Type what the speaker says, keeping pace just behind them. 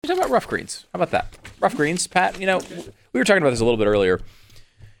talk about rough greens. How about that? Rough greens, Pat. We were talking about this a little bit earlier.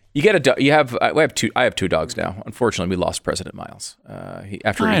 You get a. You have. I have two. I have two dogs now. Unfortunately, we lost President Miles.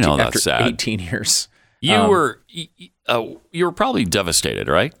 After 18 years. You were probably devastated,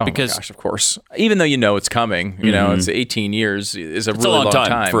 right? Oh because, my gosh, of course. Even though it's coming, it's 18 years is a really long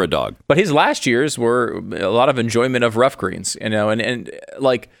time for a dog. But his last years were a lot of enjoyment of rough greens, and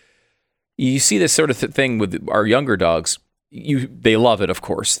like you see this sort of thing with our younger dogs. They love it, of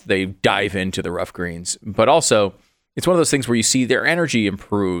course. They dive into the rough greens, but also it's one of those things where you see their energy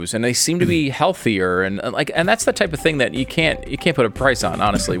improves and they seem to be healthier, and that's the type of thing that you can't put a price on,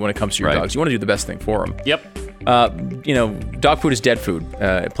 honestly, when it comes to your dogs. You want to do the best thing for them. Yep. Dog food is dead food,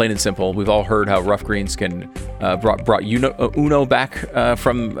 plain and simple. We've all heard how rough greens can brought Uno back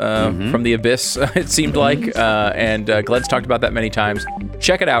from the abyss, it seemed like, and Glenn's talked about that many times.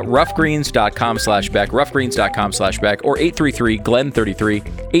 Check it out, roughgreens.com/Beck, roughgreens.com/Beck, or 833-GLEN33,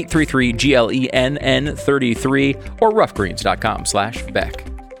 833-GLENN33, or roughgreens.com/Beck.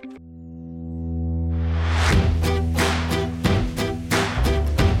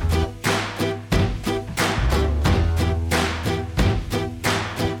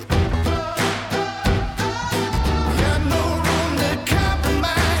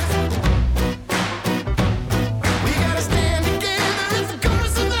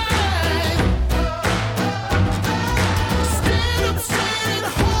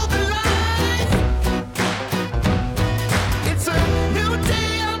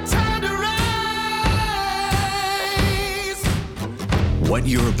 What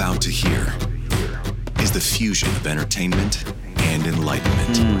you're about to hear is the fusion of entertainment and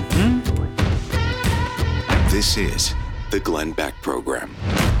enlightenment. This is the Glenn Beck Program.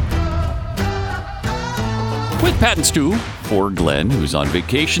 With Pat and Stu for Glenn, who's on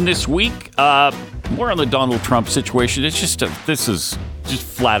vacation this week. More on the Donald Trump situation. It's this is just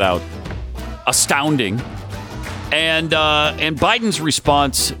flat out astounding. And Biden's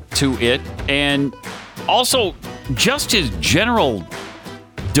response to it, and also just his general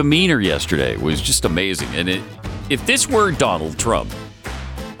demeanor yesterday was just amazing. And if this were Donald Trump,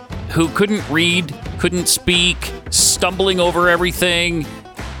 who couldn't read, couldn't speak, stumbling over everything,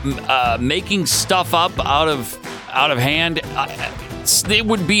 making stuff up out of hand, it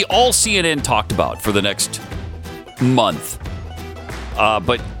would be all CNN talked about for the next month.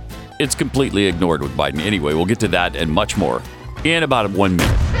 But it's completely ignored with Biden. Anyway, we'll get to that and much more in about 1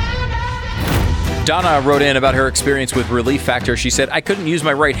 minute. Donna wrote in about her experience with Relief Factor. She said, I couldn't use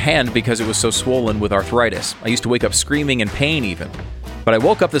my right hand because it was so swollen with arthritis. I used to wake up screaming in pain even. But I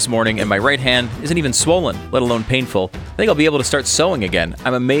woke up this morning and my right hand isn't even swollen, let alone painful. I think I'll be able to start sewing again.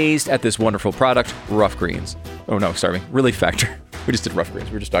 I'm amazed at this wonderful product, Rough Greens. Oh no, sorry, Relief Factor. We just did Rough Greens.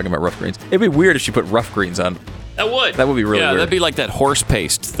 We were just talking about Rough Greens. It'd be weird if she put Rough Greens on. That would be really weird. That'd be like that horse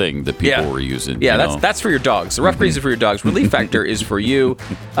paste thing that people were using. Yeah, that's for your dogs. The Rough Greens are for your dogs. Relief Factor is for you.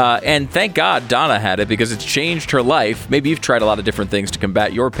 And thank God Donna had it because it's changed her life. Maybe you've tried a lot of different things to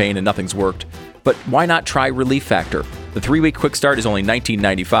combat your pain and nothing's worked. But why not try Relief Factor? The 3-week quick start is only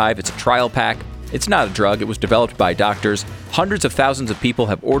 $19.95. It's a trial pack. It's not a drug. It was developed by doctors. Hundreds of thousands of people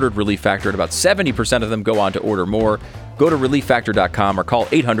have ordered Relief Factor, and about 70% of them go on to order more. Go to ReliefFactor.com or call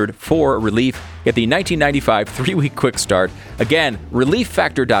 800-4RELIEF. Get the $19.95 3-week quick start. Again,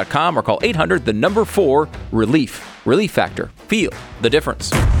 ReliefFactor.com or call 800-4-RELIEF. Relief Factor. Feel the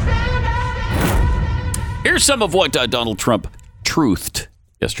difference. Here's some of what Donald Trump truthed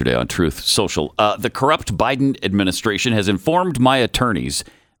yesterday on Truth Social. The corrupt Biden administration has informed my attorneys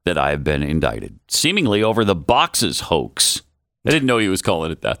that I have been indicted, seemingly over the boxes hoax. I didn't know he was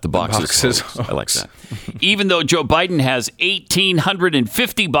calling it that. The boxes hoax. I like that. Even though Joe Biden has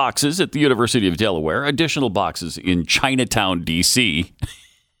 1,850 boxes at the University of Delaware, additional boxes in Chinatown, D.C.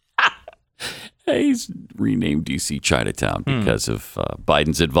 He's renamed D.C. Chinatown because of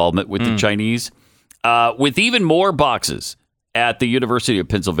Biden's involvement with the Chinese. With even more boxes at the University of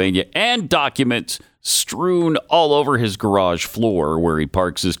Pennsylvania and documents strewn all over his garage floor where he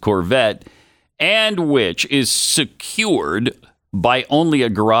parks his Corvette, and which is secured by only a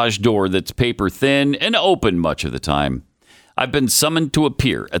garage door that's paper thin and open much of the time. I've been summoned to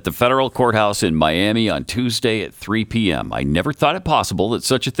appear at the federal courthouse in Miami on Tuesday at 3 p.m. I never thought it possible that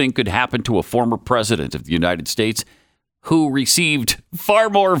such a thing could happen to a former president of the United States who received far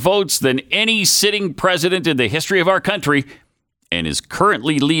more votes than any sitting president in the history of our country and is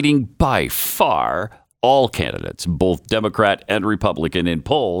currently leading by far all candidates, both Democrat and Republican, in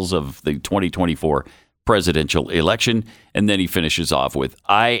polls of the 2024 presidential election. And then he finishes off with,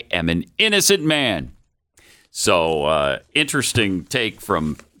 I am an innocent man. So interesting take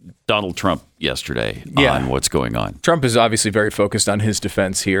from Donald Trump yesterday on what's going on. Trump is obviously very focused on his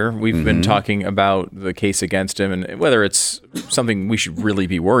defense here. We've been talking about the case against him and whether it's something we should really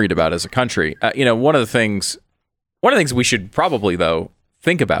be worried about as a country. One of the things we should probably, though,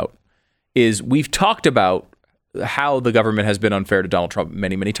 think about is we've talked about how the government has been unfair to Donald Trump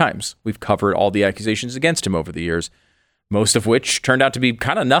many, many times. We've covered all the accusations against him over the years, most of which turned out to be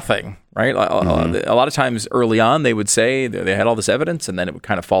kind of nothing, right? A lot of times early on, they would say they had all this evidence and then it would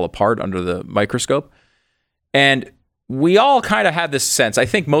kind of fall apart under the microscope. And we all kind of had this sense, I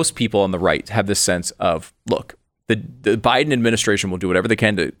think most people on the right have this sense of, look, the Biden administration will do whatever they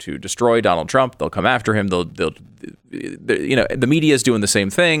can to destroy Donald Trump. They'll come after him. The media is doing the same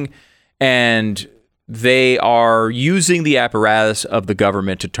thing. And they are using the apparatus of the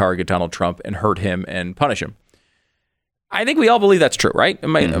government to target Donald Trump and hurt him and punish him. I think we all believe that's true, right?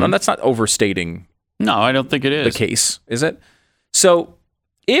 That's not overstating. No, I don't think it is the case, is it? So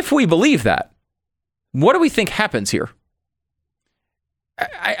if we believe that, what do we think happens here?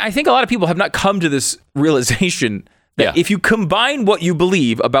 I think a lot of people have not come to this realization that if you combine what you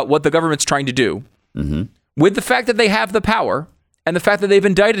believe about what the government's trying to do with the fact that they have the power and the fact that they've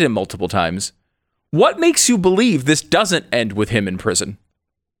indicted him multiple times, what makes you believe this doesn't end with him in prison?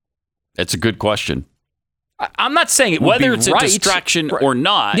 That's a good question. I'm not saying it would whether be it's right, a distraction or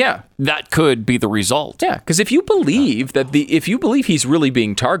not. That could be the result. Yeah, because if you believe he's really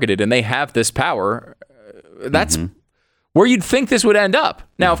being targeted and they have this power, that's where you'd think this would end up.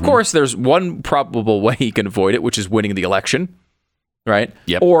 Now, of course, there's one probable way he can avoid it, which is winning the election, right?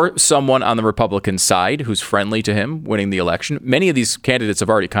 Yep. Or someone on the Republican side who's friendly to him winning the election. Many of these candidates have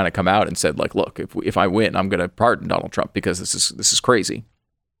already kind of come out and said, like, look, if I win, I'm going to pardon Donald Trump because this is crazy.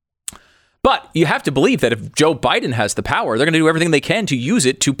 But you have to believe that if Joe Biden has the power, they're going to do everything they can to use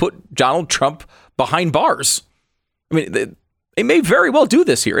it to put Donald Trump behind bars. I mean, they may very well do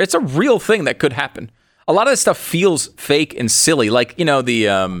this here. It's a real thing that could happen. A lot of this stuff feels fake and silly. Like, the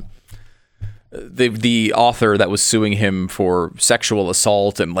author that was suing him for sexual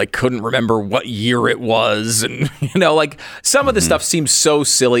assault and like couldn't remember what year it was. And, like some of the stuff seems so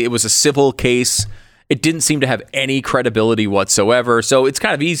silly. It was a civil case. It didn't seem to have any credibility whatsoever. So it's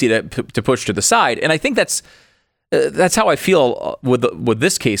kind of easy to push to the side. And I think that's how I feel with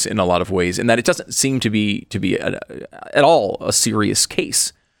this case in a lot of ways, in that it doesn't seem to be at all a serious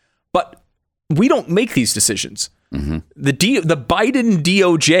case. But we don't make these decisions. The Biden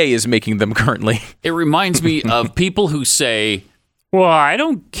DOJ is making them currently. It reminds me of people who say, well, I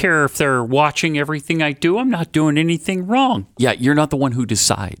don't care if they're watching everything I do. I'm not doing anything wrong. Yeah, you're not the one who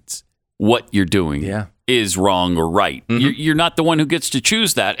decides what you're doing is wrong or right. You're not the one who gets to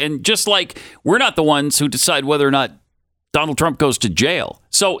choose that. And just like we're not the ones who decide whether or not Donald Trump goes to jail.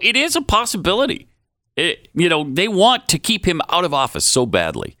 So it is a possibility. They want to keep him out of office so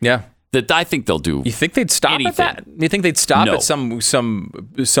badly. Yeah. That I think they'll do. You think they'd stop at that? You think they'd stop at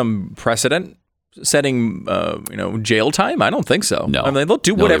some precedent setting jail time? I don't think so. No. I mean, they'll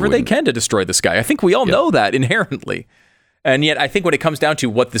do whatever they can to destroy this guy. I think we all know that inherently. And yet I think when it comes down to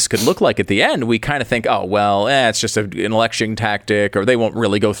what this could look like at the end, we kind of think, oh, well, it's just an election tactic, or they won't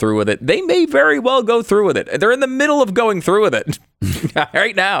really go through with it. They may very well go through with it. They're in the middle of going through with it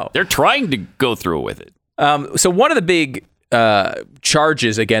right now. They're trying to go through with it. So one of the big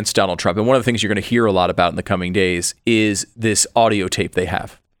charges against Donald Trump, and one of the things you're going to hear a lot about in the coming days, is this audio tape they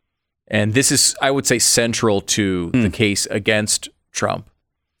have. And this is, I would say, central to the case against Trump.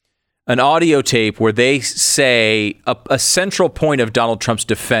 An audio tape where they say a central point of Donald Trump's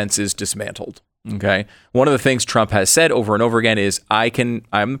defense is dismantled. Okay. One of the things Trump has said over and over again is, I'm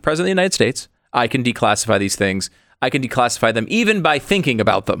the president of the United States. I can declassify these things. I can declassify them even by thinking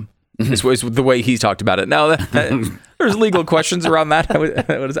about them. Is the way he talked about it. Now, there's legal questions around that, I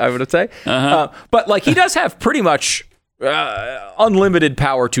would say. But like, he does have pretty much unlimited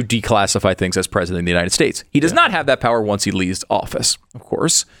power to declassify things as president of the United States. He does not have that power once he leaves office, of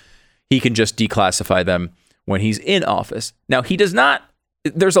course. He can just declassify them when he's in office. Now, he does not.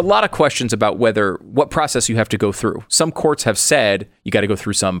 There's a lot of questions about what process you have to go through. Some courts have said you got to go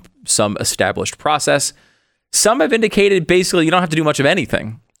through some established process. Some have indicated basically you don't have to do much of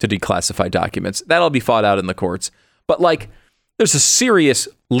anything to declassify documents. That'll be fought out in the courts. But like, there's a serious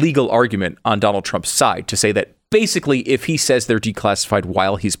legal argument on Donald Trump's side to say that basically if he says they're declassified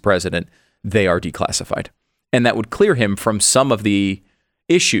while he's president, they are declassified. And that would clear him from some of the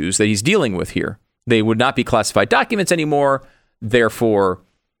issues that he's dealing with here. They would not be classified documents anymore. Therefore,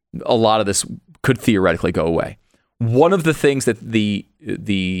 a lot of this could theoretically go away. One of the things that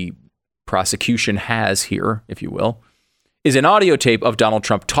the prosecution has here, if you will, is an audio tape of Donald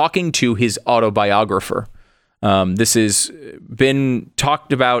Trump talking to his autobiographer. This has been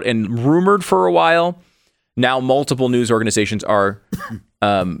talked about and rumored for a while. Now multiple news organizations are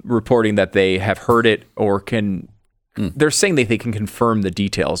reporting that they have heard it or can. They're saying they can confirm the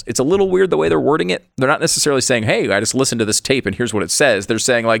details. It's a little weird the way they're wording it. They're not necessarily saying, hey, I just listened to this tape and here's what it says. They're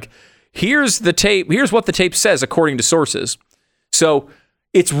saying like, here's the tape. Here's what the tape says according to sources. So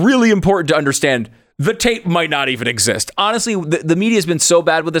it's really important to understand the tape might not even exist. Honestly, the media has been so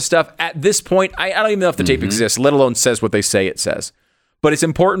bad with this stuff. At this point, I don't even know if the tape exists, let alone says what they say it says. But it's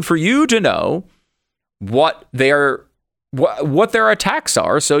important for you to know what their attacks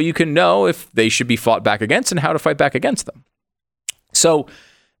are so you can know if they should be fought back against and how to fight back against them. So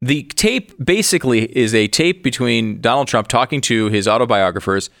the tape basically is a tape between Donald Trump talking to his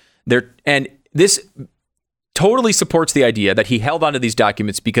autobiographers. And this totally supports the idea that he held onto these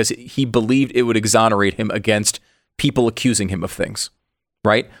documents because he believed it would exonerate him against people accusing him of things,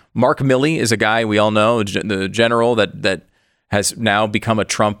 right? Mark Milley is a guy we all know, the general that has now become a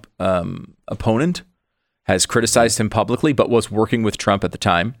Trump opponent, has criticized him publicly, but was working with Trump at the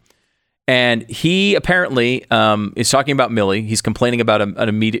time. And he apparently is talking about Milley. He's complaining about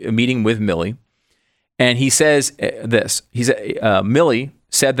a meeting with Milley. And he says this. Milley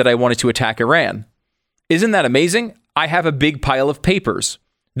said that I wanted to attack Iran. Isn't that amazing? I have a big pile of papers.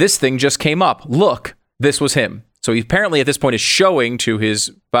 This thing just came up. Look, this was him. So he apparently at this point is showing to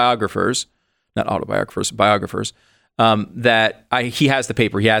his biographers, not autobiographers, biographers, that he has the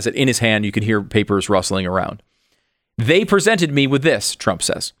paper. He has it in his hand. You can hear papers rustling around. They presented me with this, Trump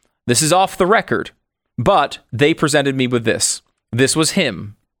says. This is off the record, but they presented me with this. This was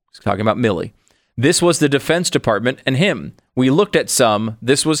him. He's talking about Milley. This was the Defense Department and him. We looked at some.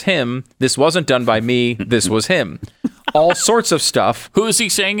 This was him. This wasn't done by me. This was him. All sorts of stuff. Who is he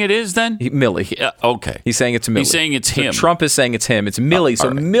saying it is then? Milley. Yeah, okay. He's saying it's Milley. He's saying it's him. Trump is saying it's him. It's Milley. So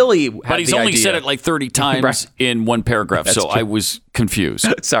right. Milley had But he's the only idea. said it like 30 times Right. in one paragraph, so true. I was confused.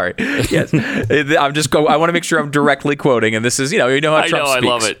 Sorry. Yes. I want to make sure I'm directly quoting, and this is, you know how Trump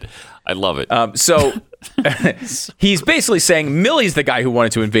speaks. I love it. So he's basically saying Milley's the guy who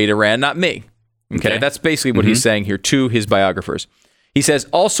wanted to invade Iran, not me. Okay. That's basically what he's saying here to his biographers. He says,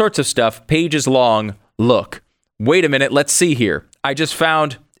 all sorts of stuff, pages long. Look, wait a minute. Let's see here. I just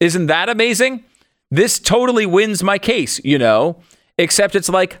found, isn't that amazing? This totally wins my case, except it's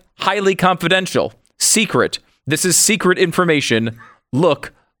like highly confidential, secret. This is secret information.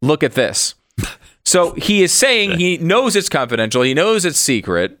 Look at this. So he is saying he knows it's confidential. He knows it's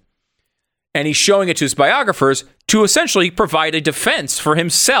secret. And he's showing it to his biographers to essentially provide a defense for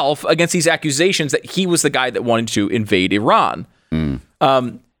himself against these accusations that he was the guy that wanted to invade Iran.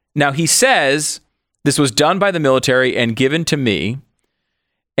 Now, he says this was done by the military and given to me.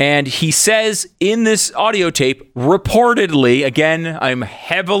 And he says in this audio tape, reportedly, again, I'm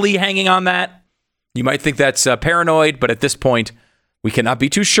heavily hanging on that. You might think that's paranoid, but at this point, we cannot be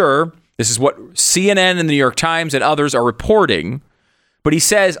too sure. This is what CNN and the New York Times and others are reporting. But he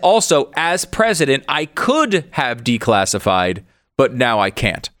says also, as president, I could have declassified, but now I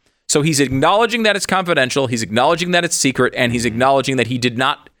can't. So he's acknowledging that it's confidential, he's acknowledging that it's secret, and he's acknowledging that he did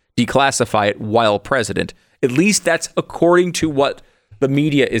not declassify it while president. At least that's according to what the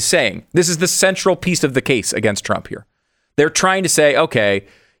media is saying. This is the central piece of the case against Trump here. They're trying to say, okay,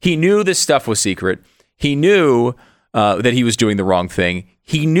 he knew this stuff was secret. He knew that he was doing the wrong thing.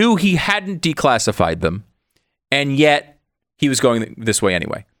 He knew he hadn't declassified them, and yet he was going this way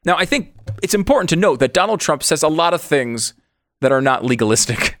anyway. Now, I think it's important to note that Donald Trump says a lot of things that are not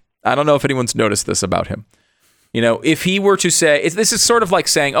legalistic. I don't know if anyone's noticed this about him. If he were to say, this is sort of like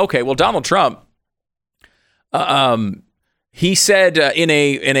saying, okay, well, Donald Trump, he said in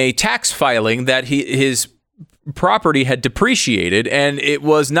a tax filing that his property had depreciated and it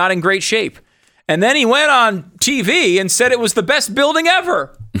was not in great shape. And then he went on TV and said it was the best building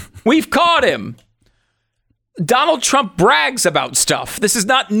ever. We've caught him. Donald Trump brags about stuff. This is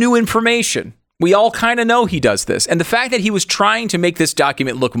not new information. We all kind of know he does this. And the fact that he was trying to make this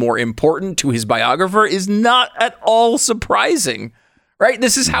document look more important to his biographer is not at all surprising, right?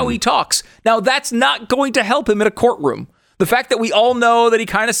 This is how he talks. Now, that's not going to help him in a courtroom. The fact that we all know that he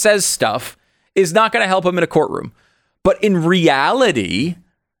kind of says stuff is not going to help him in a courtroom. But in reality,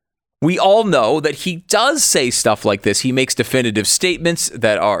 we all know that he does say stuff like this. He makes definitive statements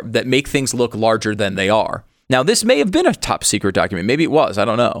that make things look larger than they are. Now, this may have been a top secret document. Maybe it was. I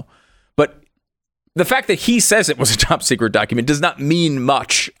don't know. But the fact that he says it was a top secret document does not mean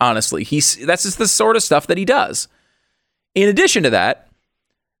much, honestly. That's just the sort of stuff that he does. In addition to that,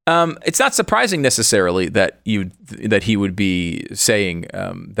 It's not surprising necessarily that he would be saying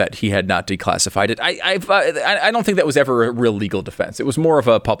that he had not declassified it. I don't think that was ever a real legal defense. It was more of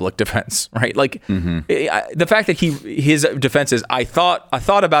a public defense, right? Like the fact that his defense is I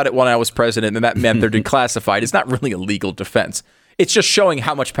thought about it when I was president, and that meant they're declassified. It's not really a legal defense. It's just showing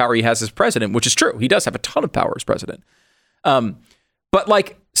how much power he has as president, which is true. He does have a ton of power as president. But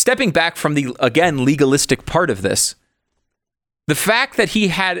like stepping back from the again legalistic part of this. The fact that he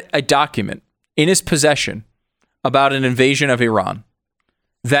had a document in his possession about an invasion of Iran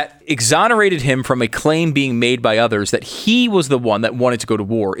that exonerated him from a claim being made by others that he was the one that wanted to go to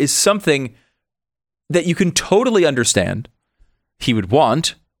war is something that you can totally understand he would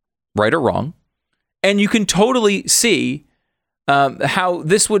want, right or wrong, and you can totally see how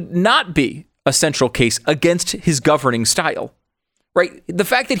this would not be a central case against his governing style, right? The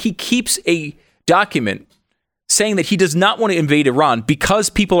fact that he keeps a document saying that he does not want to invade Iran because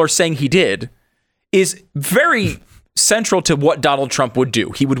people are saying he did is very central to what Donald Trump would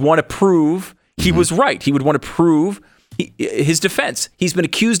do. He would want to prove he was right. He would want to prove his defense. He's been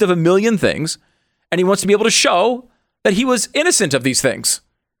accused of a million things, and he wants to be able to show that he was innocent of these things,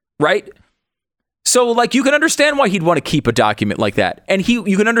 right? So, like, you can understand why he'd want to keep a document like that. And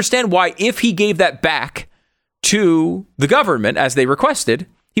you can understand why if he gave that back to the government as they requested,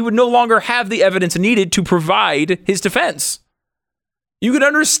 he would no longer have the evidence needed to provide his defense. You could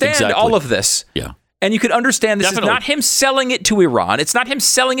understand all of this. Yeah. And you could understand this is not him selling it to Iran. It's not him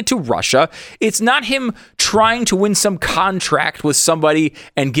selling it to Russia. It's not him trying to win some contract with somebody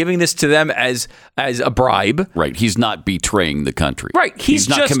and giving this to them as a bribe. Right. He's not betraying the country. Right. He's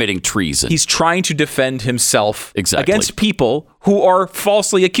not committing treason. He's trying to defend himself against people who are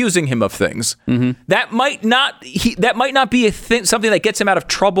falsely accusing him of things. That might not be something that gets him out of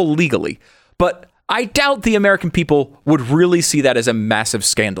trouble legally. But I doubt the American people would really see that as a massive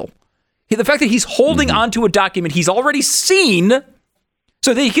scandal. The fact that he's holding onto a document he's already seen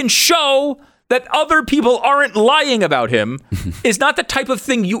so that he can show that other people aren't lying about him is not the type of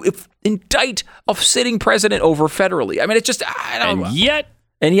thing you indict a sitting president over federally. I mean, it's just, I don't know.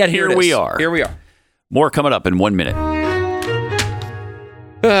 And yet here we are. Here we are. More coming up in 1 minute.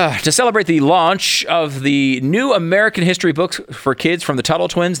 To celebrate the launch of the new American history books for kids from the Tuttle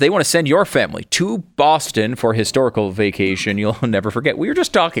Twins, they want to send your family to Boston for a historical vacation you'll never forget. We were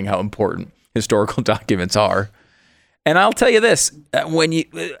just talking how important historical documents are. And I'll tell you this,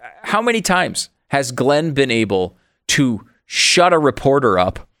 how many times has Glenn been able to shut a reporter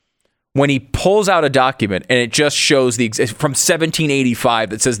up when he pulls out a document and it just shows from 1785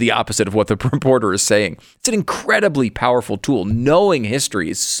 that says the opposite of what the reporter is saying? It's an incredibly powerful tool. Knowing history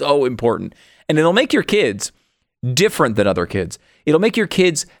is so important. And it'll make your kids different than other kids. It'll make your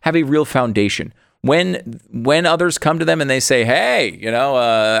kids have a real foundation. When others come to them and they say, hey,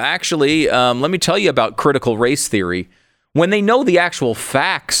 actually, let me tell you about critical race theory. When they know the actual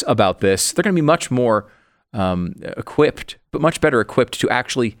facts about this, they're going to be much more equipped, but much better equipped to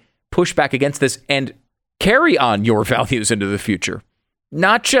actually push back against this and carry on your values into the future.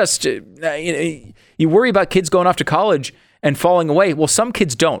 Not just, you worry about kids going off to college and falling away. Well, some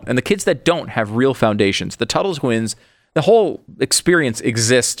kids don't. And the kids that don't have real foundations. The Tuttle Twins, the whole experience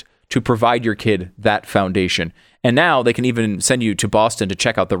exists to provide your kid that foundation. And now they can even send you to Boston to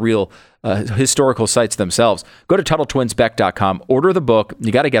check out the real historical sites themselves. Go to TuttleTwinsBeck.com, order the book.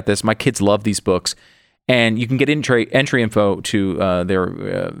 You got to get this. My kids love these books. And you can get entry info to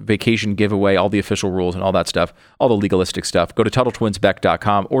their vacation giveaway, all the official rules and all that stuff, all the legalistic stuff. Go to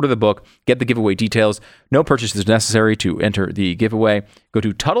TuttleTwinsBeck.com, order the book, get the giveaway details. No purchase is necessary to enter the giveaway. Go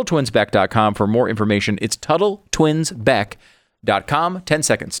to TuttleTwinsBeck.com for more information. It's TuttleTwinsBeck.com. 10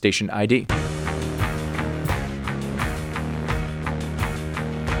 seconds, station ID.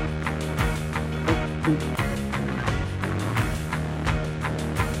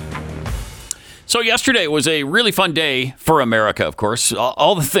 So yesterday was a really fun day for America, of course.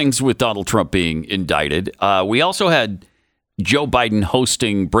 All the things with Donald Trump being indicted. We also had Joe Biden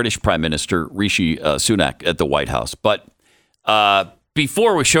hosting British Prime Minister Rishi Sunak at the White House. But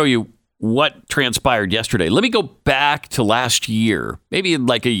before we show you what transpired yesterday, let me go back to last year, maybe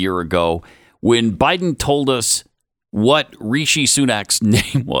like a year ago, when Biden told us what Rishi Sunak's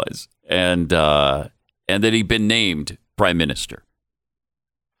name was and that he'd been named Prime Minister.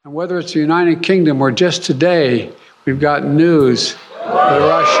 And whether it's the United Kingdom or just today, we've got news that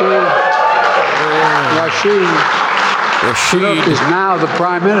Rashid Sunak is now the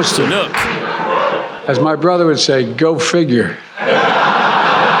Prime Minister. Sunak. As my brother would say, go figure.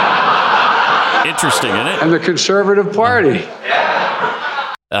 Interesting, isn't it? And the Conservative Party.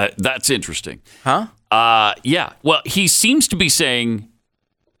 That's interesting. Huh? Yeah. Well, he seems to be saying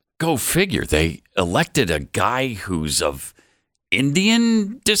Go figure. They elected a guy who's of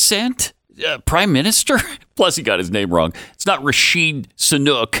Indian descent, prime minister. Plus, he got his name wrong. It's not Rashid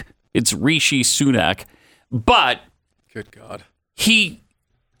Sunak. It's Rishi Sunak. But good God, he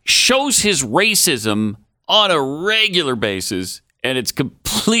shows his racism on a regular basis, and it's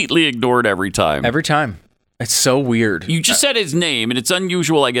completely ignored every time. Every time. It's so weird. You just said his name, and it's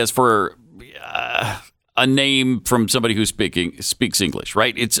unusual, I guess, for a name from somebody who speaks English,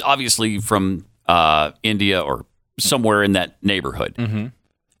 right? It's obviously from India or somewhere in that neighborhood. Mm-hmm.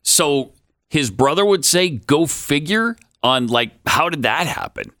 So his brother would say, go figure on, like, how did that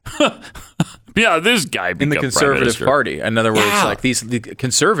happen? Yeah, this guy in the Conservative Party. In other words, like the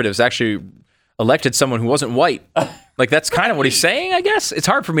conservatives actually elected someone who wasn't white. Like, that's kind of what he's saying, I guess. It's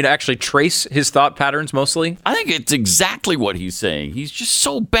hard for me to actually trace his thought patterns mostly. I think it's exactly what he's saying. He's just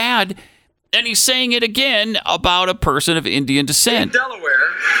so bad. And he's saying it again about a person of Indian descent. In Delaware,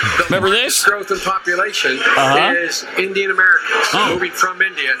 the Remember largest this? growth in population is Indian Americans moving from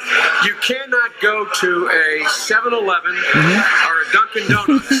India. You cannot go to a 7-Eleven or a Dunkin'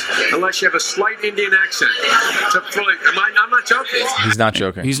 Donuts unless you have a slight Indian accent. I'm not joking. He's not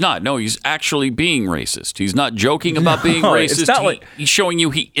joking. He's not. No, he's actually being racist. He's not joking about being racist. It's not He's showing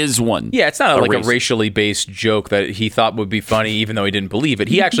you he is one. Yeah, it's not like a racially based joke that he thought would be funny, even though he didn't believe it.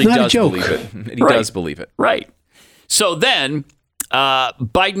 He actually does believe it. He does believe it. Right. So then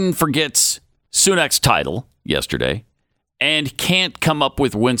Biden forgets Sunak's title yesterday and can't come up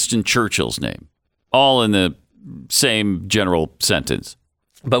with Winston Churchill's name, all in the same general sentence.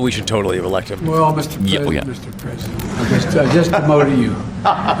 But we should totally have elected him. Well, Mr. President, Mr. President, I just demoted you,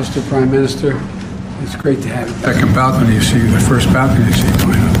 Mr. Prime Minister. It's great to have you. Second balcony you see, the first balcony you see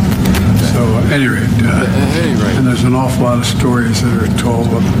going up. So, at any rate, and there's an awful lot of stories that are told,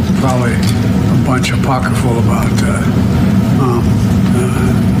 probably a bunch apocryphal about the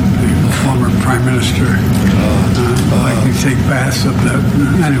former Prime Minister. Like we take baths up that.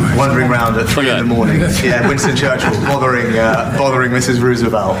 Anyway, wandering around at 3 in the morning. Yeah, Winston Churchill bothering Mrs.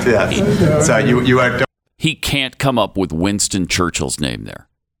 Roosevelt. Yeah. So you won't. He can't come up with Winston Churchill's name there.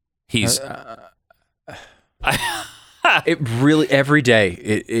 He's. It really, every day,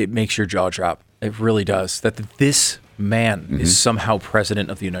 it makes your jaw drop. It really does. That this man is somehow president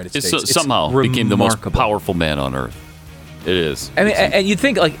of the United States. It's somehow became the most powerful man on earth. It is. I mean, and you'd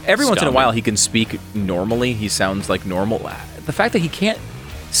think, like, every once in a while he can speak normally. He sounds like normal. The fact that he can't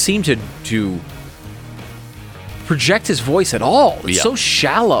seem to project his voice at all. It's so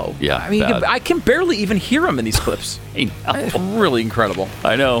shallow. Yeah, I mean, I can barely even hear him in these clips. It's really incredible.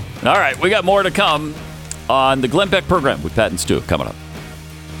 I know. All right, we got more to come on the Glenn Beck program with Pat and Stu coming up.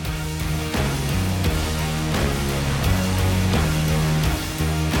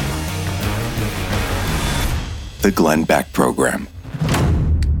 The Glenn Beck program.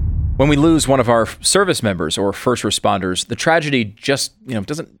 When we lose one of our service members or first responders, the tragedy just,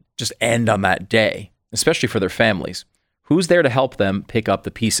 doesn't just end on that day, especially for their families. Who's there to help them pick up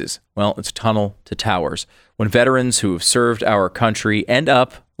the pieces? Well, it's Tunnel to Towers. When veterans who have served our country end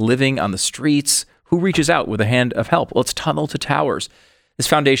up living on the streets, who reaches out with a hand of help? Well, it's Tunnel to Towers. This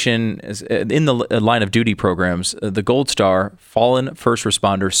foundation is in the line of duty programs. The Gold Star, Fallen First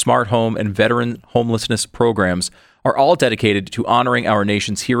Responder, Smart Home, and Veteran Homelessness programs are all dedicated to honoring our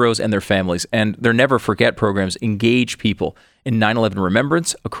nation's heroes and their families. And their Never Forget programs engage people in 9/11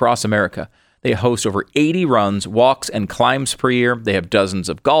 remembrance across America. They host over 80 runs, walks, and climbs per year. They have dozens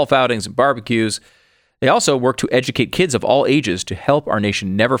of golf outings and barbecues. They also work to educate kids of all ages to help our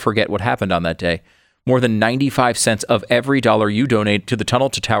nation never forget what happened on that day. More than 95 cents of every dollar you donate to the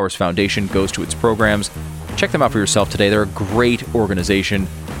Tunnel to Towers Foundation goes to its programs. Check them out for yourself today. They're a great organization.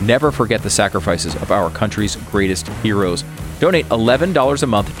 Never forget the sacrifices of our country's greatest heroes. Donate $11 a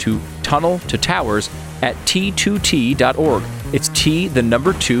month to Tunnel to Towers at T2T.org. It's T2T.org.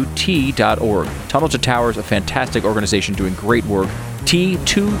 Tunnel to Towers, a fantastic organization doing great work.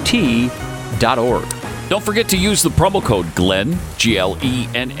 T2T.org. Don't forget to use the promo code GLENN,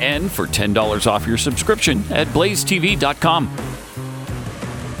 GLENN, for $10 off your subscription at blazetv.com.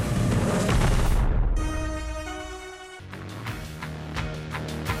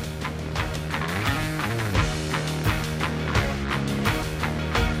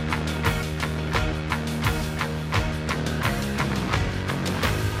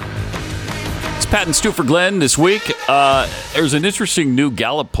 It's Pat and Stu for Glenn this week. There's an interesting new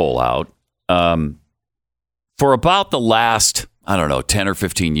Gallup poll out. For about the last, 10 or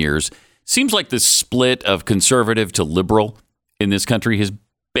 15 years, seems like the split of conservative to liberal in this country has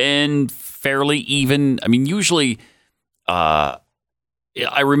been fairly even. I mean, usually, I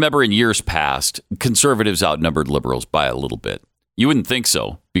remember in years past, conservatives outnumbered liberals by a little bit. You wouldn't think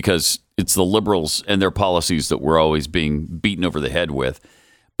so, because it's the liberals and their policies that we're always being beaten over the head with.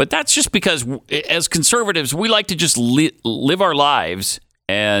 But that's just because as conservatives, we like to just live our lives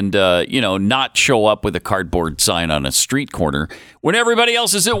and, not show up with a cardboard sign on a street corner when everybody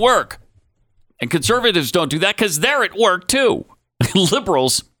else is at work. And conservatives don't do that because they're at work, too.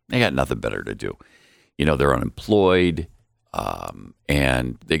 Liberals, they got nothing better to do. They're unemployed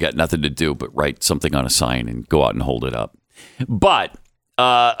and they got nothing to do but write something on a sign and go out and hold it up. But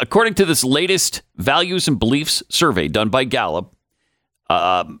according to this latest values and beliefs survey done by Gallup,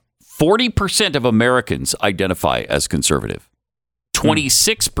 40% of Americans identify as conservative.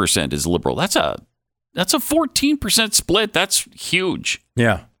 26% is liberal. That's a 14% split. That's huge.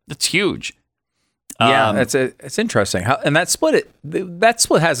 Yeah. That's huge. Yeah, it's interesting. And that split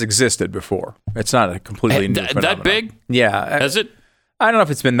has existed before. It's not a completely new phenomenon. That big? Yeah. Has it? I don't know if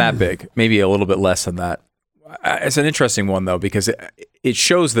it's been that big. Maybe a little bit less than that. It's an interesting one, though, because it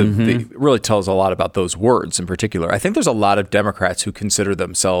shows that it really tells a lot about those words in particular. I think there's a lot of Democrats who consider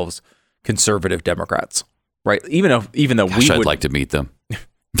themselves conservative Democrats, right? Even though I'd like to meet them.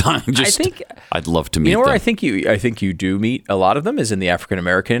 I'd love to meet them. I think you do meet a lot of them is in the African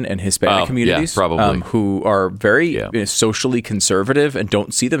American and Hispanic communities, probably. who are very socially conservative and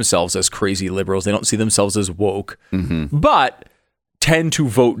don't see themselves as crazy liberals. They don't see themselves as woke, but tend to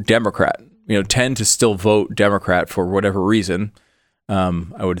vote Democrat. Tend to still vote Democrat for whatever reason.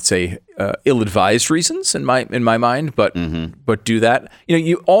 I would say ill-advised reasons in my mind, but do that.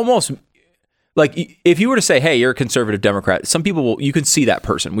 You almost. Like, if you were to say, hey, you're a conservative Democrat, some people you can see that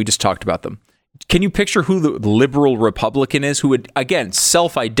person. We just talked about them. Can you picture who the liberal Republican is, who would, again,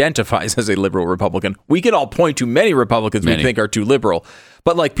 self-identifies as a liberal Republican? We could all point to many Republicans we think are too liberal.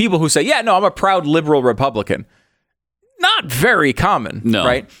 But like people who say, yeah, no, I'm a proud liberal Republican. Not very common,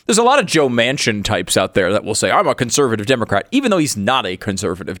 right? There's a lot of Joe Manchin types out there that will say, I'm a conservative Democrat, even though he's not a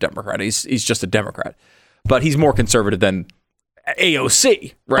conservative Democrat. He's just a Democrat. But he's more conservative than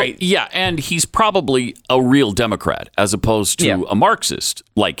AOC, right? Yeah, and he's probably a real Democrat as opposed to a Marxist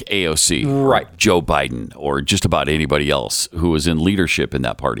like AOC, right? Joe Biden, or just about anybody else who is in leadership in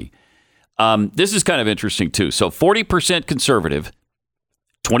that party. This is kind of interesting, too. So 40% conservative,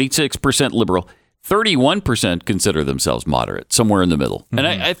 26% liberal, 31% consider themselves moderate, somewhere in the middle. And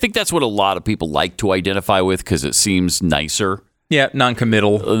I think that's what a lot of people like to identify with because it seems nicer. Yeah,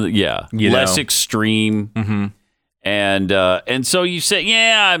 non-committal. Less extreme. And so you say,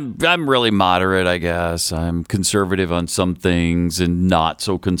 yeah, I'm really moderate, I guess. I'm conservative on some things and not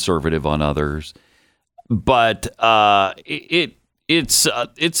so conservative on others. But it's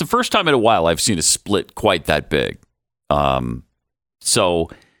the first time in a while I've seen a split quite that big. So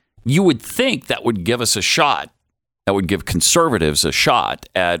you would think that would give us a shot. That would give conservatives a shot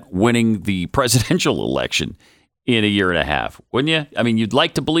at winning the presidential election in a year and a half, wouldn't you? I mean, you'd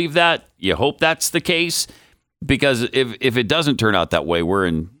like to believe that. You hope that's the case. Because if it doesn't turn out that way, we're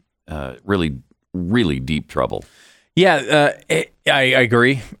in really, really deep trouble. Yeah, I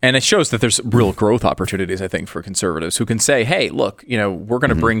agree. And it shows that there's real growth opportunities, I think, for conservatives who can say, hey, look, we're going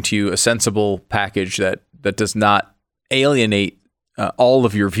to bring to you a sensible package that does not alienate all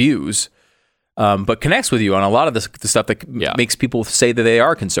of your views, but connects with you on a lot of the stuff that makes people say that they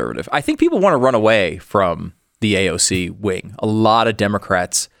are conservative. I think people want to run away from the AOC wing. A lot of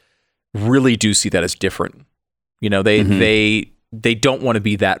Democrats really do see that as different. They don't want to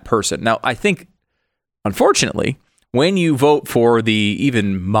be that person. Now, I think, unfortunately, when you vote for the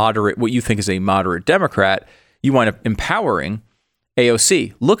even moderate, what you think is a moderate Democrat, you wind up empowering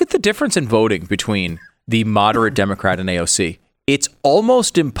AOC. Look at the difference in voting between the moderate Democrat and AOC. It's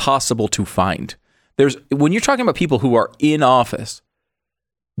almost impossible to find. When you're talking about people who are in office,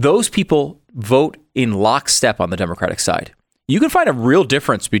 those people vote in lockstep on the Democratic side. You can find a real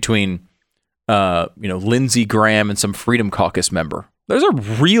difference between Lindsey Graham and some Freedom Caucus member. There's a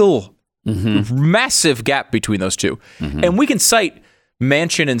real massive gap between those two. And we can cite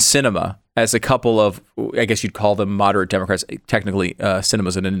Manchin and Sinema as a couple of, I guess you'd call them moderate Democrats. Technically,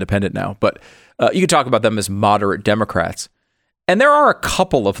 Sinema's an independent now, but you could talk about them as moderate Democrats. And there are a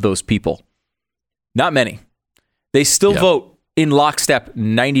couple of those people. Not many. They still vote in lockstep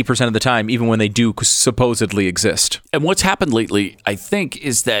 90% of the time, even when they do supposedly exist. And what's happened lately, I think,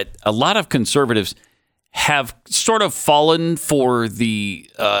 is that a lot of conservatives have sort of fallen for the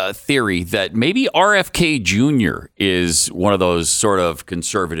theory that maybe RFK Jr. is one of those sort of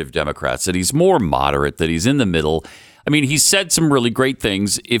conservative Democrats, that he's more moderate, that he's in the middle. I mean, he said some really great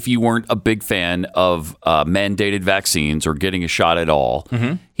things if you weren't a big fan of mandated vaccines or getting a shot at all.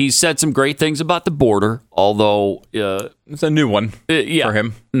 He said some great things about the border, although... it's a new one for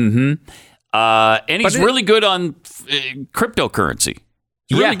him. And he's really good on cryptocurrency.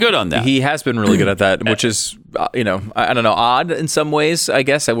 really good on that. He has been really good at that, which is, I don't know, odd in some ways, I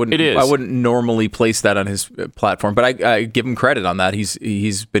guess. I wouldn't normally place that on his platform, but I give him credit on that.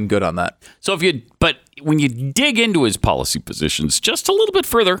 He's been good on that. So but when you dig into his policy positions just a little bit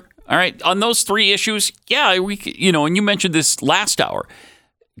further, all right, on those three issues, and you mentioned this last hour,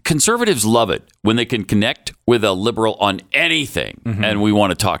 conservatives love it when they can connect with a liberal on anything, and we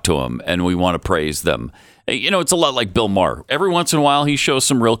want to talk to them and we want to praise them. It's a lot like Bill Maher. Every once in a while, he shows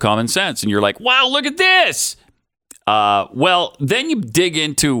some real common sense, and you're like, wow, look at this. Well, then you dig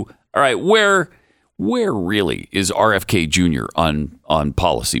into, all right, where really is RFK Jr. on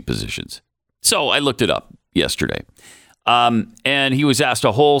policy positions? So I looked it up yesterday, and he was asked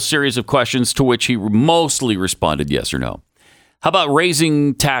a whole series of questions to which he mostly responded yes or no. How about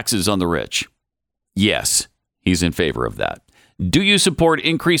raising taxes on the rich? Yes, he's in favor of that. Do you support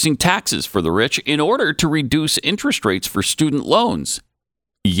increasing taxes for the rich in order to reduce interest rates for student loans?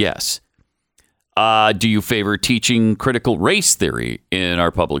 Yes. Do you favor teaching critical race theory in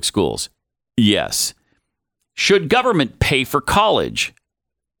our public schools? Yes. Should government pay for college?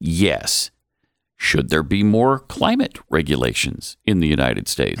 Yes. Should there be more climate regulations in the United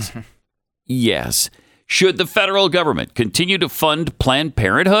States? Yes. Should the federal government continue to fund Planned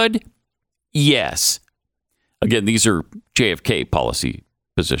Parenthood? Yes. Again, these are JFK policy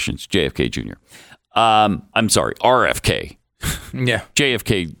positions, JFK Jr. I'm sorry, RFK. Yeah.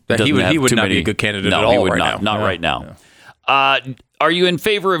 JFK he would not be a good candidate at all he would right not. now. Not right now. Are you in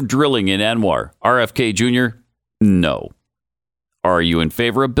favor of drilling in Anwar? RFK Jr.? No. Are you in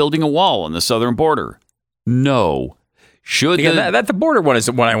favor of building a wall on the southern border? No. The border one is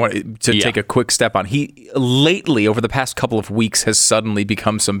the one I want to take a quick step on. He lately, over the past couple of weeks, has suddenly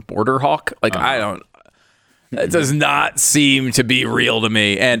become some border hawk. It does not seem to be real to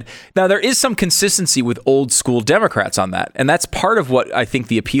me. And now there is some consistency with old school Democrats on that. And that's part of what I think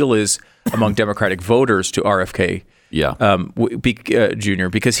the appeal is among Democratic voters to RFK Jr.,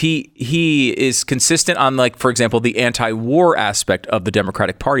 because he is consistent on, like, for example, the anti-war aspect of the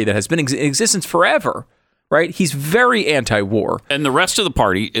Democratic Party that has been in existence forever. Right? He's very anti-war. And the rest of the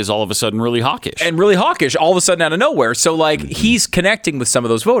party is all of a sudden really hawkish. All of a sudden out of nowhere. So, he's connecting with some of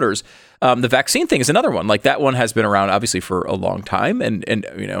those voters. The vaccine thing is another one. Like, that one has been around, obviously, for a long time. And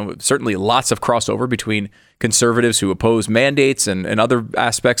certainly lots of crossover between conservatives who oppose mandates and other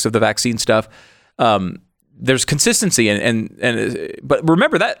aspects of the vaccine stuff. There's consistency. But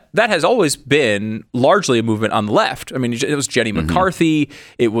remember, that has always been largely a movement on the left. I mean, it was Jenny McCarthy.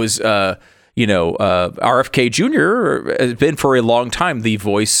 It was... RFK Jr. has been for a long time the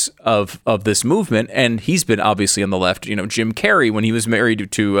voice of this movement, and he's been obviously on the left. Jim Carrey, when he was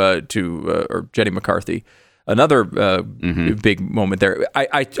married to Jenny McCarthy, another big moment there.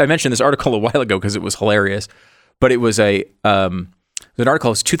 I mentioned this article a while ago because it was hilarious, but it was an article.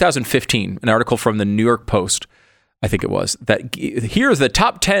 It was 2015, an article from the New York Post, I think it was. That here's the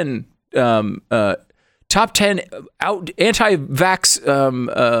top 10. Top 10 anti-vax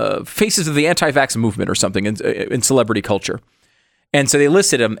faces of the anti-vax movement or something in celebrity culture. And so they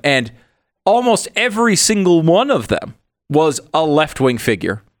listed them, and almost every single one of them was a left-wing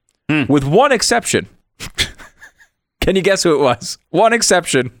figure, with one exception. Can you guess who it was? One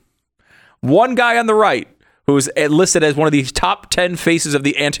exception. One guy on the right who was listed as one of the top 10 faces of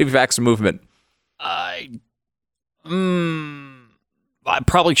the anti-vax movement. I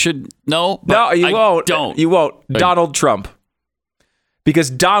probably should know. No, you won't. Don't. You won't. Donald Trump. Because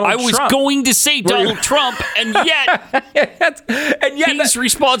Donald Trump. I was going to say Donald Trump, and yet he's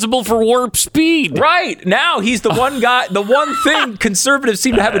responsible for warp speed. Right. Now he's the one guy, the one thing conservatives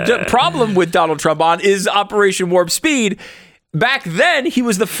seem to have a problem with Donald Trump on is Operation Warp Speed. Back then, he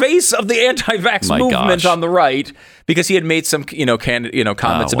was the face of the anti-vax movement on the right because he had made some,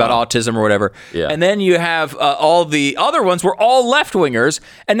 comments about autism or whatever. Yeah. And then you have all the other ones were all left-wingers,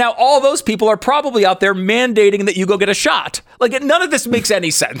 and now all those people are probably out there mandating that you go get a shot. Like, none of this makes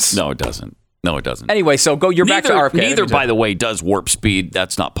any sense. No, it doesn't. Anyway, so you're back to RFK. Neither, by the way, does warp speed.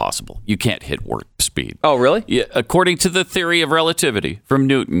 That's not possible. You can't hit warp speed. Oh, really? Yeah. According to the theory of relativity from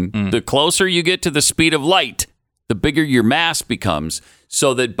Newton, the closer you get to the speed of light, the bigger your mass becomes,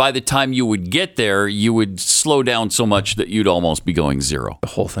 so that by the time you would get there, you would slow down so much that you'd almost be going zero. The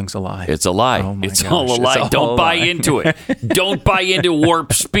whole thing's a lie. It's a lie. Oh my it's gosh. all a lie. Don't buy into it. Don't buy into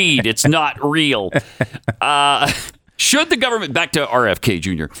warp speed. It's not real. Should the government, back to RFK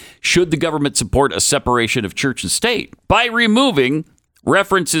Jr., should the government support a separation of church and state by removing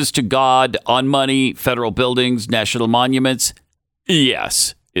references to God on money, federal buildings, national monuments?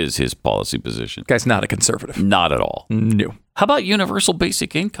 Yes. Is his policy position. Guy's not a conservative. Not at all. No. How about universal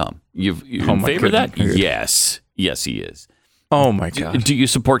basic income? You in favor of that? Yes. Yes, he is. Oh, my God. Do you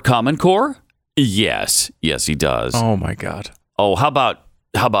support Common Core? Yes. Yes, he does. Oh, my God. Oh, how about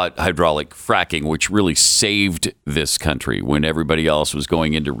hydraulic fracking, which really saved this country when everybody else was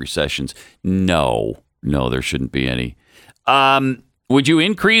going into recessions? No, there shouldn't be any. Would you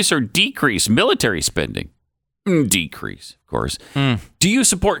increase or decrease military spending? Decrease, of course. Do you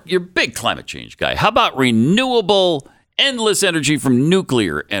support your big climate change guy? How about renewable, endless energy from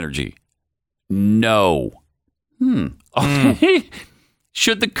nuclear energy? No. Okay.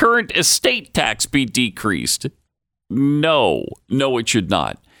 Should the current estate tax be decreased? No, it should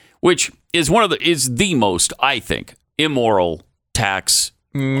not. Which is is the most, I think, immoral tax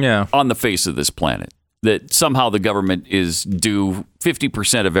on the face of this planet. That somehow the government is due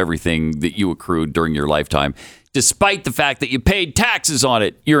 50% of everything that you accrued during your lifetime, despite the fact that you paid taxes on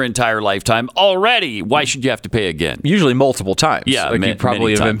it your entire lifetime already. Why should you have to pay again? Usually multiple times. Yeah, like you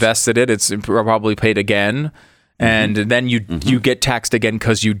probably have invested it. It's probably paid again. And then you get taxed again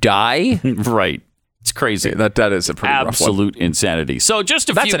because you die. Right. It's crazy. Yeah, that is a pretty absolute insanity. So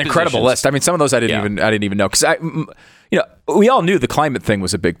just that's an incredible list. I mean, some of those I didn't even know because we all knew the climate thing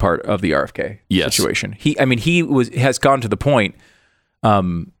was a big part of the RFK situation. He has gone to the point.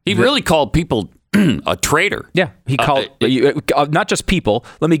 He really called people a traitor. Yeah, he called not just people.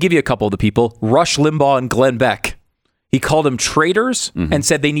 Let me give you a couple of the people: Rush Limbaugh and Glenn Beck. He called them traitors and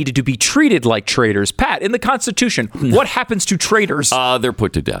said they needed to be treated like traitors. Pat, in the Constitution, what happens to traitors? They're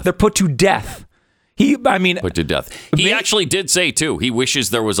put to death. They're put to death. Put to death. He actually did say, too, he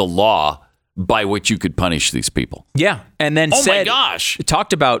wishes there was a law by which you could punish these people. Yeah. And then my gosh.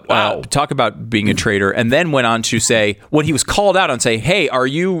 Talk about being a traitor, and then went on to say, when he was called out and say, hey, are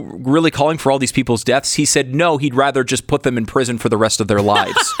you really calling for all these people's deaths? He said, no, he'd rather just put them in prison for the rest of their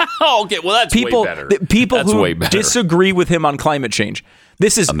lives. Okay, well, that's way better. People who disagree with him on climate change.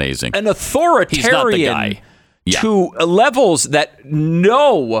 This is amazing. An authoritarian He's not the guy. To levels that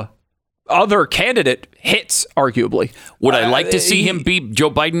no other candidate hits, arguably. Would I like to see him beat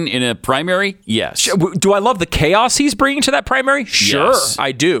Joe Biden in a primary? Yes. Do I love the chaos he's bringing to that primary? Sure, yes.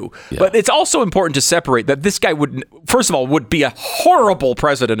 I do. Yeah. But it's also important to separate that this guy would be a horrible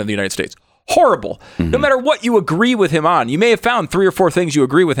president of the United States. Horrible. No matter what you agree with him on. You may have found 3 or 4 things you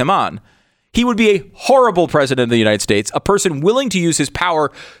agree with him on. He would be a horrible president of the United States, a person willing to use his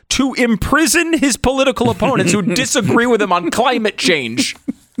power to imprison his political opponents who disagree with him on climate change.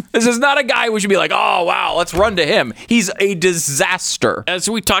 This is not a guy we should be like, oh, wow, let's run to him. He's a disaster. As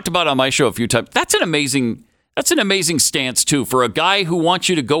we talked about on my show a few times, that's an amazing stance, too, for a guy who wants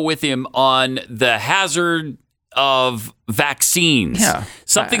you to go with him on the hazard of vaccines. Yeah.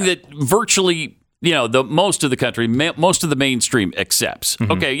 Something that virtually, the most of the country, most of the mainstream accepts.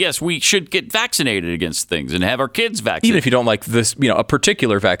 Okay, yes, we should get vaccinated against things and have our kids vaccinated. Even if you don't like this, a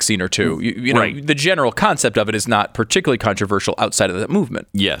particular vaccine or two, right. The general concept of it is not particularly controversial outside of that movement.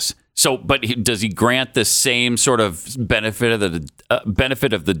 Yes. So, but does he grant the same sort of benefit of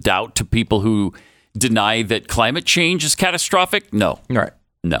the doubt to people who deny that climate change is catastrophic? No. Right.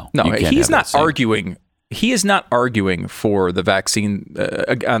 No. He's not arguing. He is not arguing for the vaccine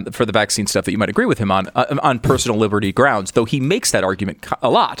stuff that you might agree with him on personal liberty grounds, though he makes that argument a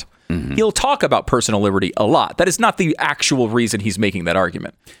lot. He'll talk about personal liberty a lot. That is not the actual reason he's making that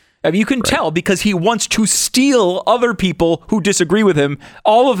argument. I mean, you can tell because he wants to steal other people who disagree with him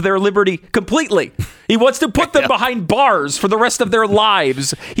all of their liberty completely. He wants to put them behind bars for the rest of their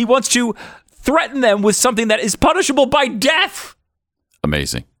lives. He wants to threaten them with something that is punishable by death.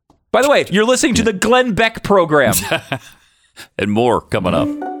 Amazing. By the way, you're listening to the Glenn Beck program. And more coming up.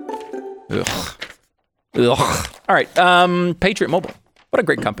 Ugh. All right. Patriot Mobile. What a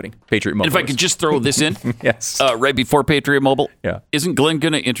great company, Patriot Mobile. And if I could just throw this in. Yes. Right before Patriot Mobile. Yeah. Isn't Glenn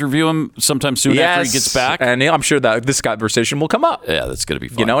going to interview him sometime soon after he gets back? And I'm sure that this conversation will come up. Yeah, that's going to be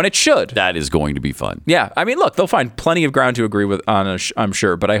fun. And it should. That is going to be fun. Yeah. I mean, look, they'll find plenty of ground to agree with on, I'm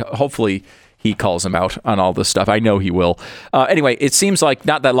sure. But hopefully he calls him out on all this stuff. I know he will. Anyway, it seems like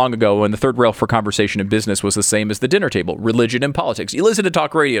not that long ago when the third rail for conversation in business was the same as the dinner table, religion and politics. You listen to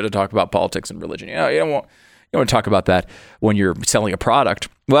talk radio to talk about politics and religion. You don't want to talk about that when you're selling a product.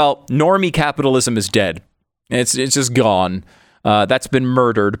 Well, normie capitalism is dead. It's just gone. That's been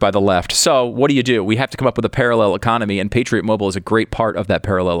murdered by the left. So what do? We have to come up with a parallel economy, and Patriot Mobile is a great part of that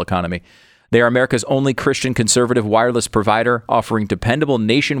parallel economy. They are America's only Christian conservative wireless provider, offering dependable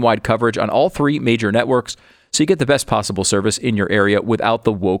nationwide coverage on all 3 major networks, so you get the best possible service in your area without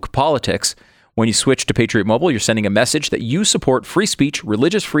the woke politics. When you switch to Patriot Mobile, you're sending a message that you support free speech,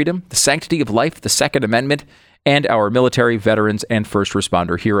 religious freedom, the sanctity of life, the Second Amendment, and our military, veterans, and first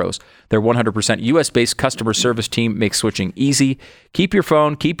responder heroes. Their 100% U.S.-based customer service team makes switching easy. Keep your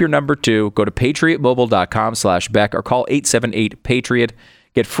phone, keep your number too. Go to patriotmobile.com/Beck or call 878-PATRIOT.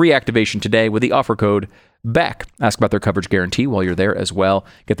 Get free activation today with the offer code BECK. Ask about their coverage guarantee while you're there as well.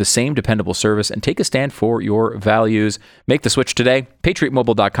 Get the same dependable service and take a stand for your values. Make the switch today.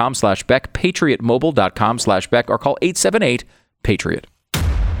 patriotmobile.com/Beck, patriotmobile.com/Beck, or call 878-PATRIOT.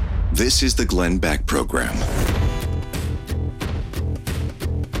 This is the Glenn Beck Program.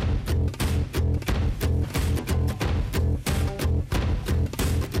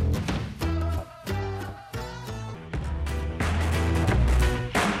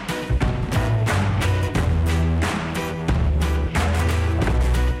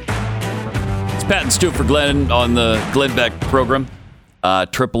 Pat and Stu for Glenn on the Glenn Beck program.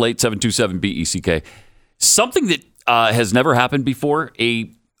 888-727-BECK. Something that has never happened before.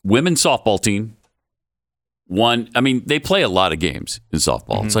 A women's softball team won. I mean, they play a lot of games in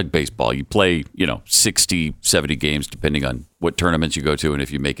softball. Mm-hmm. It's like baseball. You play, 60, 70 games, depending on what tournaments you go to and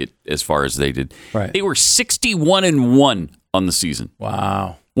if you make it as far as they did. Right. They were 61-1 on the season.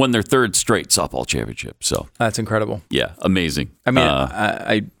 Wow. Won their third straight softball championship. So that's incredible. Yeah, amazing. I mean,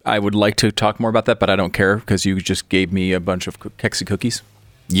 I would like to talk more about that, but I don't care because you just gave me a bunch of Kexi cookies.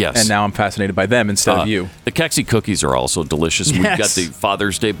 Yes. And now I'm fascinated by them instead of you. The Kexi cookies are also delicious. Yes. We've got the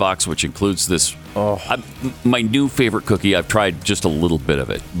Father's Day box, which includes this. My new favorite cookie. I've tried just a little bit of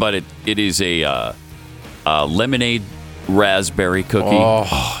it, but it is a lemonade raspberry cookie.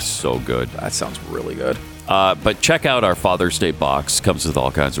 Oh, so good. That sounds really good. But check out our Father's Day box. Comes with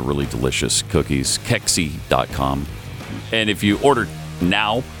all kinds of really delicious cookies. Kexi.com. And if you order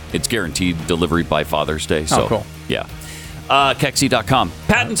now, it's guaranteed delivery by Father's Day. So, cool. Yeah. Kexi.com.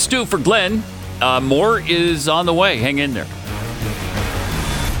 Pat and Stu for Glenn. More is on the way. Hang in there.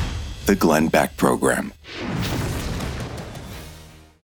 The Glenn Beck Program.